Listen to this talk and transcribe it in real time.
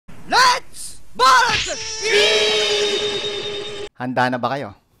Handa na ba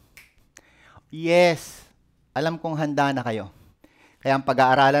kayo? Yes, alam kong handa na kayo. Kaya ang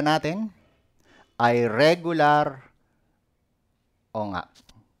pag-aaralan natin ay regular, o nga,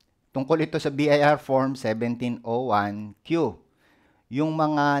 tungkol ito sa BIR Form 1701Q. Yung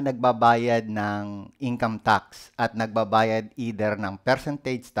mga nagbabayad ng income tax at nagbabayad either ng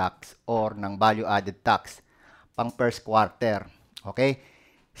percentage tax or ng value-added tax pang first quarter. Okay?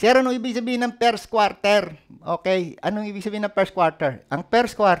 Sir, ano ibig sabihin ng first quarter? Okay, anong ibig sabihin ng first quarter? Ang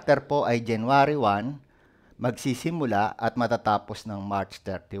first quarter po ay January 1, magsisimula at matatapos ng March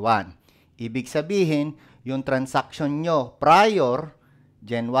 31. Ibig sabihin, yung transaction nyo prior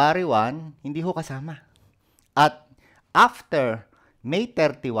January 1, hindi ho kasama. At after May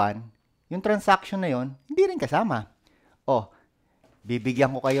 31, yung transaction na yon, hindi rin kasama. O,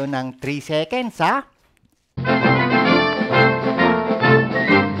 bibigyan ko kayo ng 3 seconds, ha?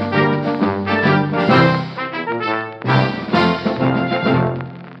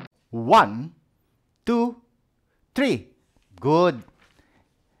 One, two, three. Good.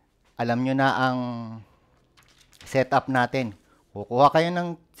 Alam nyo na ang setup natin. Kukuha kayo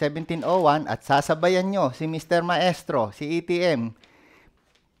ng 1701 at sasabayan nyo si Mr. Maestro, si ETM,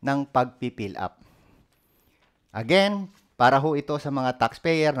 ng pagpipill up. Again, para ho ito sa mga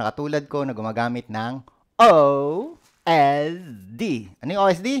taxpayer na katulad ko na gumagamit ng OSD. Ano yung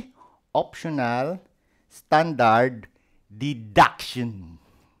OSD? Optional Standard Deduction.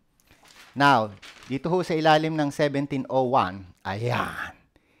 Now, dito ho sa ilalim ng 1701, ayan,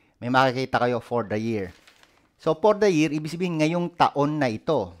 may makikita kayo for the year. So, for the year, ibig sabihin ngayong taon na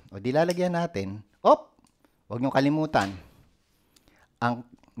ito. O, dilalagyan natin. Huwag nyo kalimutan. Ang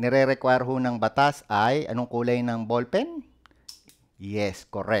nire-require ho ng batas ay, anong kulay ng ballpen? Yes,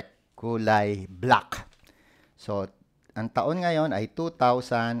 correct. Kulay black. So, ang taon ngayon ay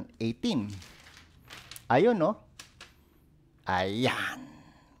 2018. Ayun, no? Ayan.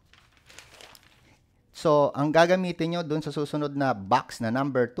 So, ang gagamitin nyo dun sa susunod na box na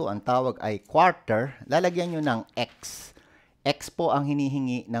number 2, ang tawag ay quarter, lalagyan nyo ng X. X po ang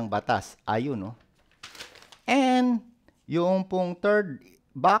hinihingi ng batas. Ayun, no? And, yung pong third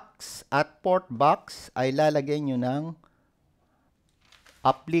box at fourth box ay lalagyan nyo ng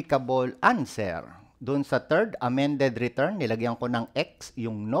applicable answer. Dun sa third amended return, nilagyan ko ng X,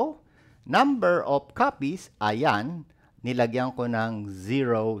 yung no. Number of copies, ayan, nilagyan ko ng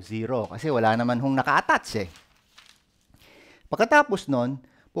 00 kasi wala naman hong naka-attach eh. Pagkatapos nun,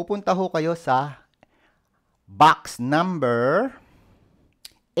 pupunta ho kayo sa box number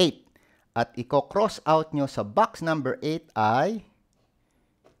 8 at i-cross out nyo sa box number 8 ay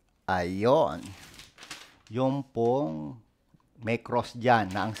ayon. Yung pong may cross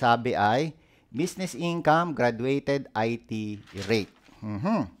dyan na ang sabi ay business income graduated IT rate.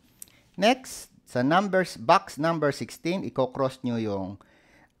 Next, sa box number 16, i-cross nyo yung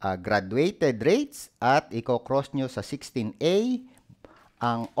graduated rates at i-cross nyo sa 16A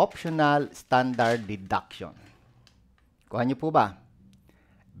ang optional standard deduction. Kuha nyo po ba?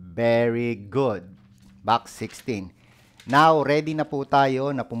 Very good. Box 16. Now, ready na po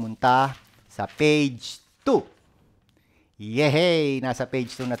tayo na pumunta sa page 2. Yehey! Nasa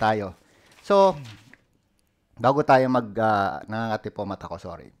page 2 na tayo. So, bago tayo nangangati po mata ko,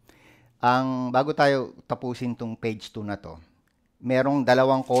 sorry. Bago tayo tapusin tong page 2 na to, merong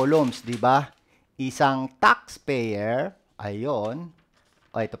dalawang columns, di ba? Isang taxpayer, ayon,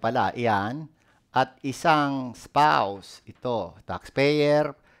 o ito pala, iyan, at isang spouse, ito,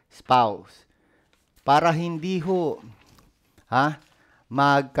 taxpayer, spouse. Para hindi ho,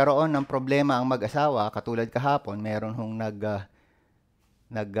 magkaroon ng problema ang mag-asawa, katulad kahapon, meron hong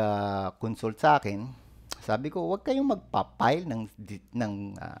nag-consult sa akin, sabi ko, huwag kayong magpa-file ng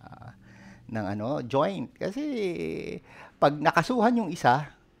joint. Kasi pag nakasuhan yung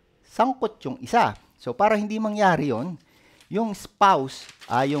isa, sangkot yung isa. So, para hindi mangyari yon, yung spouse,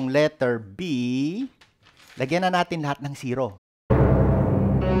 yung letter B, lagyan na natin lahat ng 0.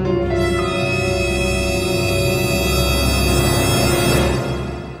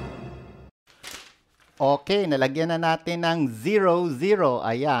 Okay, nalagyan na natin ng 00.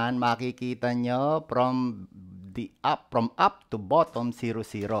 Ayan, makikita nyo from up to bottom,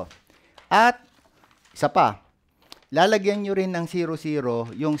 00. At, isa pa, lalagyan nyo rin ng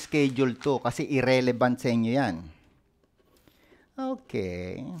 00 yung schedule 2 kasi irrelevant sa inyo yan.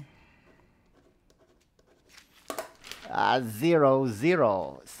 Okay. 00,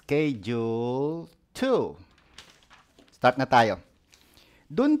 schedule 2. Start na tayo.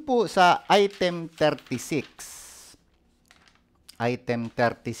 Doon po sa item 36. Item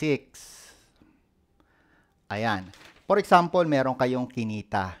 36. Ayan. For example, meron kayong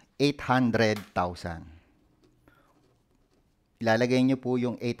kinita. 800,000. Ilalagay nyo po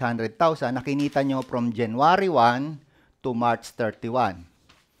yung 800,000 na kinita nyo from January 1 to March 31.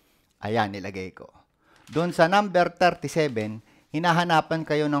 Ayan, nilagay ko. Doon sa number 37, hinahanapan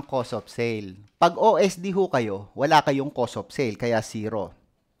kayo ng cost of sale. Pag OSD ho kayo, wala kayong cost of sale, kaya 0.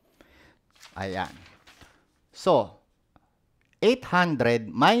 Ayan. So, 800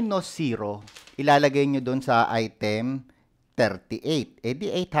 minus 0, ilalagay nyo doon sa item 38. Eh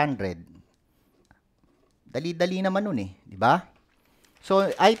di 800. Dali-dali naman nun eh, di ba? So,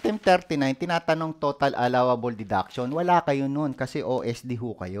 item 39, tinatanong total allowable deduction. Wala kayo nun kasi OSD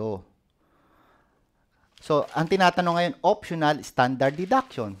ho kayo. So, ang tinatanong ngayon, optional standard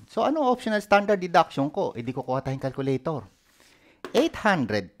deduction. So, anong optional standard deduction ko? Eh, di ko kuha tayong calculator.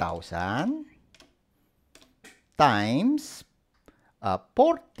 800,000 times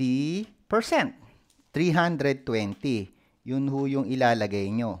 40%. 320. Yun ho yung ilalagay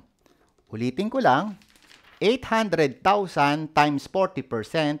nyo. Ulitin ko lang. 800,000 times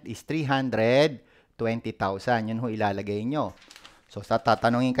 40% is 320,000. Yun ho ilalagay nyo. So, sa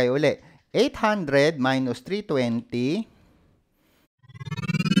tatanungin kayo uli. 800 minus 320.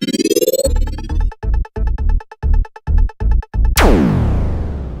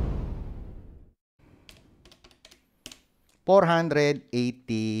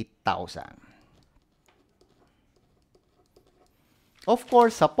 480,000. Of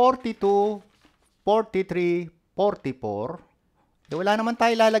course, sa 42, 43, 44, eh, wala naman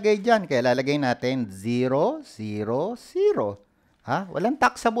tayo lalagay dyan. Kaya lalagay natin 0, 0, 0. Ha? Walang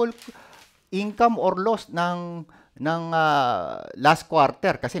taxable income or loss ng last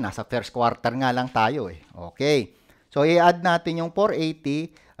quarter kasi nasa first quarter nga lang tayo eh. Okay. So, i-add natin yung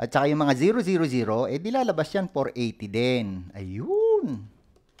 480 at saka yung mga 000, eh di lalabas yan 480 din. Ayun.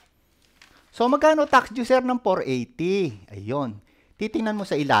 So, magkano tax due sir ng 480? Ayun. Titingnan mo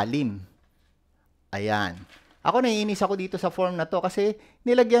sa ilalim. Ayan. Ako naiinis ako dito sa form na to kasi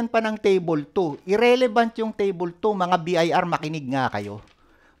nilagyan pa ng table 2. Irrelevant yung table 2. Mga BIR, makinig nga kayo.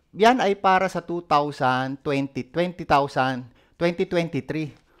 Yan ay para sa 2023.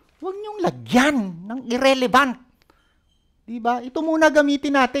 Huwag niyong lagyan ng irrelevant. Diba? Ito muna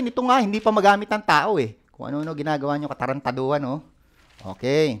gamitin natin. Ito nga, hindi pa magamit ng tao eh. Kung ano-ano ginagawa nyo, katarantaduan, no?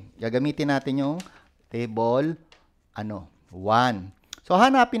 Okay. Gagamitin natin yung table, 1. So,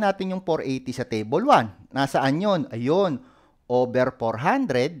 hanapin natin yung 480 sa table 1. Nasaan yun? Ayun. Over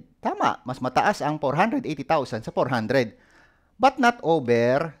 400. Tama. Mas mataas ang 480,000 sa 400. But not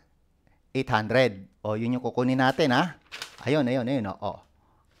over 800. O, yun yung kukunin natin, ha? Ayun. O.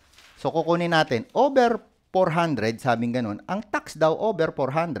 So, kukunin natin. Over 400, sabing ganun. Ang tax daw over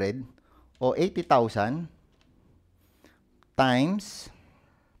 400 o 80,000 times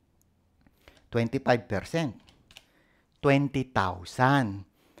 25%. 20,000.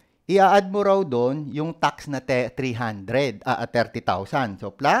 I-add mo raw doon yung tax na 30,000.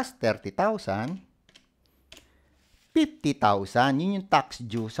 So, plus 30,000, 50,000. Yun yung tax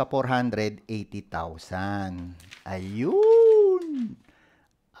due sa 480,000. Ayun.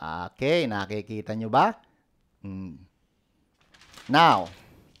 Okay, nakikita nyo ba? Now,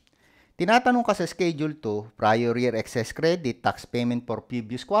 tinatanong ka sa Schedule 2, prior year excess credit, tax payment for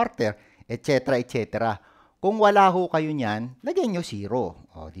previous quarter, etc., etc. Kung wala ho kayo niyan, lagyan nyo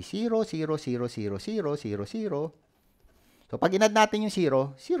 0. O, di 0, 0, 0, 0, 0, 0, 0. So, pag inad natin yung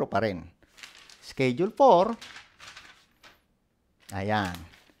 0, 0 pa rin. Schedule 4, ayan.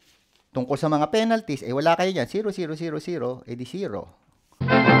 Tungkol sa mga penalties, eh wala kayo dyan, 0, 0, 0, 0, eh di 0.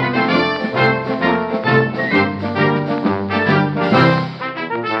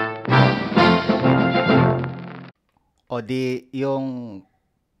 O di yung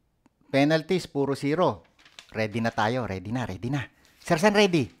penalties, puro 0. Ready na tayo. Ready na. Sir, saan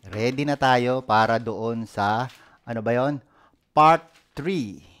ready? Ready na tayo para doon sa, ano ba yon? Part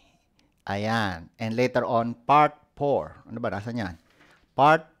 3. Ayan. And later on, Part 4. Ano ba? Nasaan yan?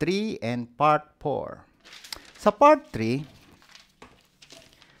 Part 3 and Part 4. Sa Part 3,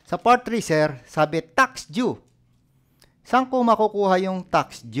 sir, sabi tax due. Saan ko makukuha yung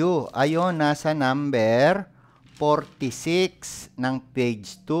tax due? Ayun, nasa number 46 ng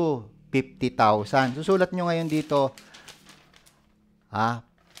page 2, 50,000. Susulat nyo ngayon dito,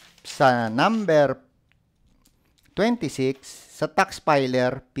 sa number 26, sa tax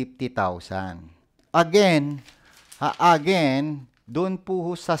filer, 50,000. Again, doon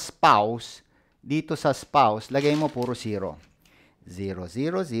po sa spouse, dito sa spouse, lagay mo puro 0. 0,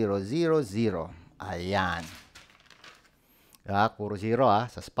 0, 0, 0, 0. Ayan. Puro 0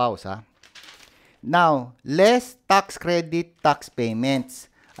 sa spouse Now, less tax credit, tax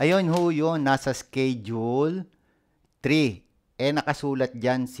payments. Ayun ho yun, nasa schedule 3. nakasulat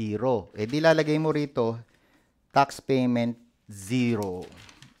dyan 0. Di lalagay mo rito, tax payment 0.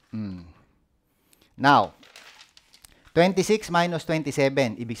 Now, 26 minus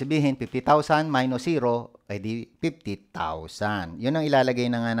 27, ibig sabihin 50,000 minus 0, di 50,000. Yun ang ilalagay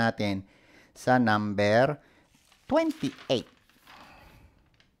na nga natin sa number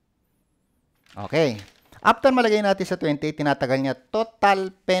 28. Okay. After malagay natin sa 28, tinatagal niya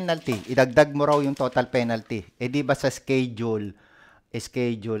total penalty. Idagdag mo raw yung total penalty. Di ba sa schedule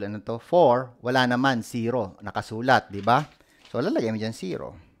 4, wala naman 0 nakasulat, di ba? So lalagay mo diyan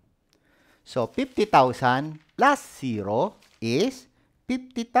 0. So 50,000 plus 0 is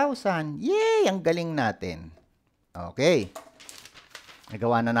 50,000. Yay! Ang galing natin. Okay.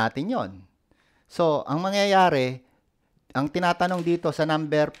 Nagawa na natin 'yon. So ang mangyayari, ang tinatanong dito sa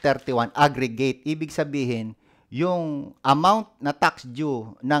number 31, aggregate. Ibig sabihin, yung amount na tax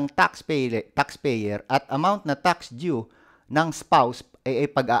due ng taxpayer at amount na tax due ng spouse ay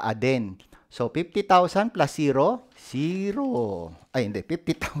pag-a-addin. So, 50,000 plus 0, 0. Ay, hindi,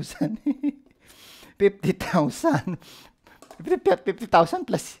 50,000. 50,000.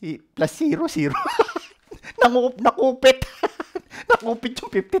 50,000 plus 0, 0. Nakupit. Nakupit yung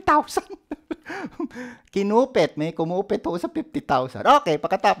 50,000. Kinupit. May kumupit ho sa 50,000. Okay,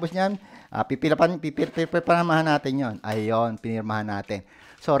 pagkatapos niyan, pipirmahan natin yon. Ayun, pinirmahan natin.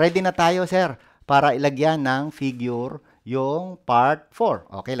 So, ready na tayo, sir, para ilagyan ng figure yung part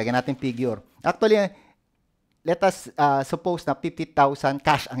 4. Okay, lagyan natin figure. Actually, let us suppose na 50,000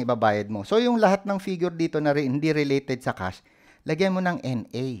 cash ang ibabayad mo. So, yung lahat ng figure dito na hindi related sa cash, lagyan mo ng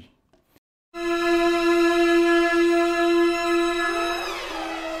NA.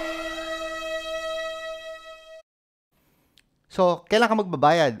 So, kailan ka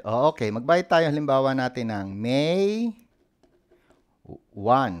magbabayad? Okay, magbayad tayo halimbawa natin ng May 1,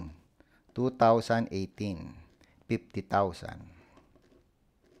 2018.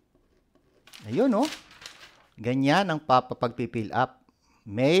 50,000. Ayun, oh. Ganyan ang pagpipill up.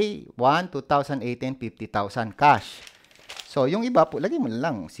 May 1, 2018, 50,000 cash. So, yung iba po, lagay mo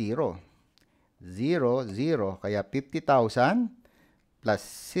lang 0. 0, 0. Kaya 50,000 plus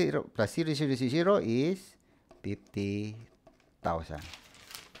 0, plus 0, 0, 0 is 50,000.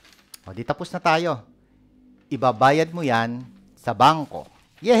 O, di tapos na tayo. Ibabayad mo yan sa bangko.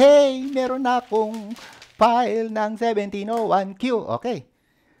 Yehey! Meron na akong file ng 1701Q. Okay.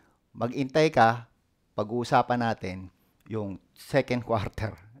 Mag-intay ka, pag-uusapan natin yung second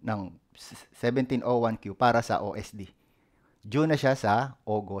quarter ng 1701Q para sa OSD. Due na siya sa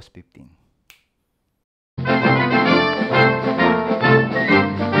August 15.